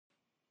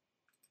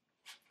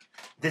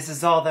This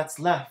is all that's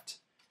left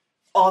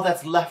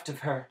of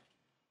her,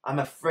 I'm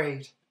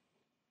afraid.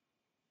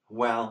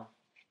 Well,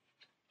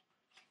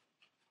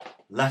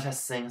 let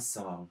us sing a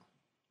song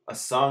of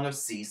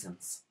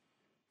seasons,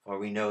 for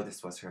we know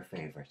this was her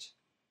favorite.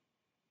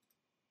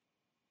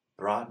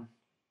 Broughton,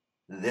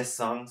 this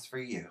song's for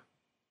you.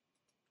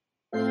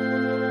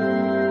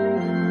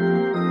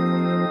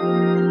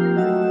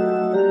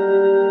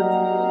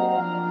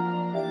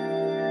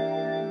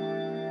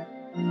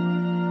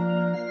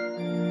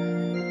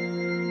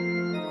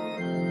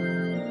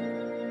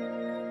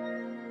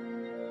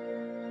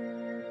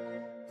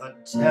 The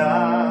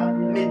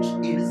damage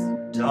is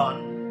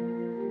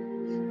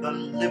done, the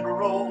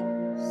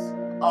Liberals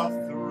are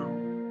through.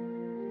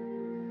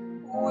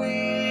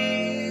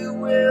 We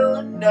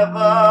will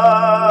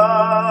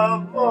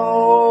never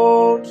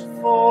vote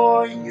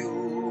for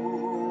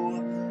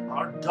you.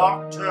 Our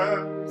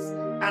doctors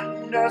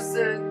and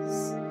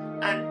nurses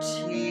and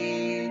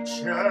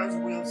teachers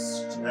will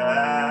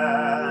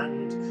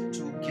stand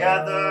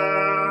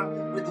together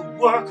with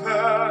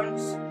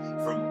workers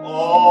from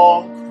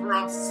all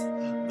across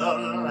the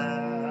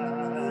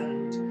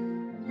land.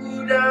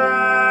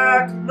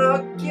 Hudak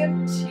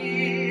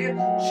McGinty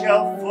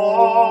shall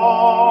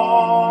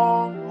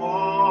fall.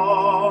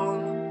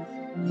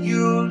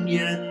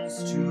 Unions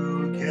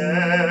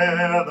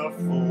together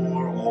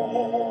for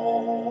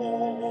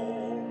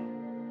all.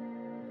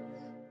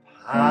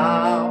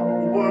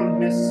 Power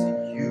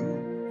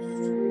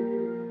misused,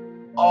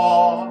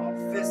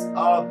 office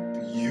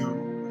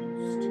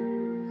abused,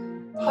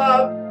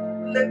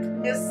 public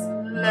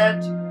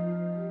misled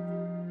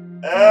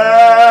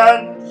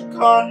and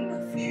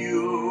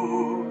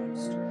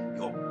confused.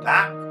 Your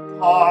back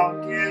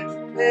pocket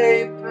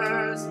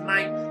papers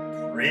might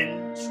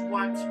print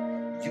what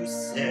you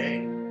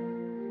say.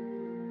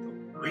 The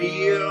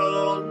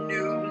real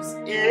news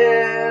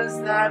is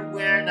that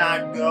we're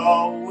not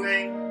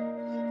going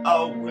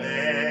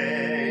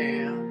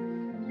away.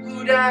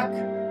 Hudak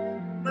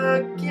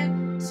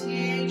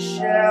McGinty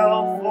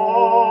shall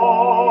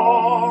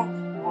fall.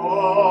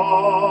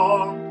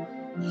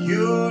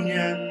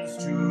 Unions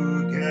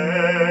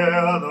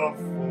together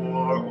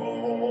for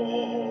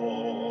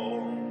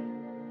all.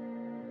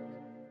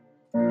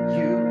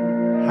 You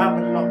have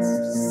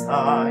lost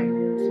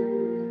sight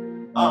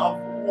of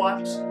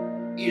what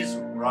is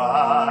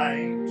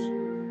right.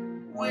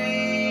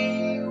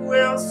 We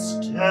will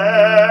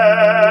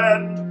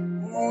stand,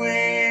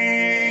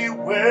 we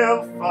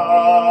will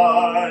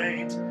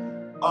fight.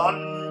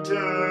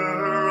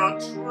 Under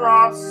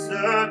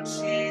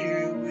atrocity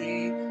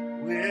we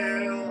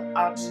will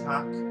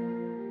attack.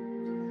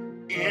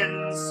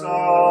 In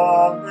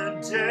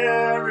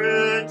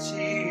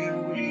solidarity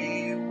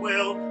we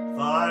will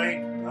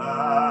fight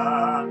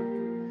back.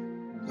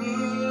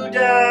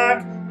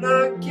 Hudak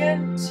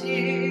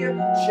McGinty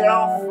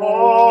shall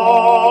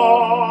fall.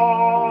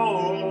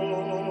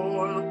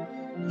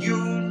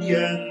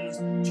 Unions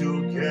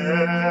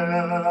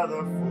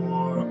together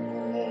for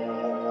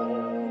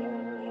all.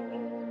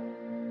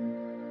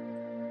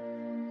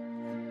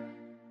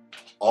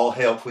 All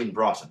hail Queen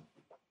Broughton.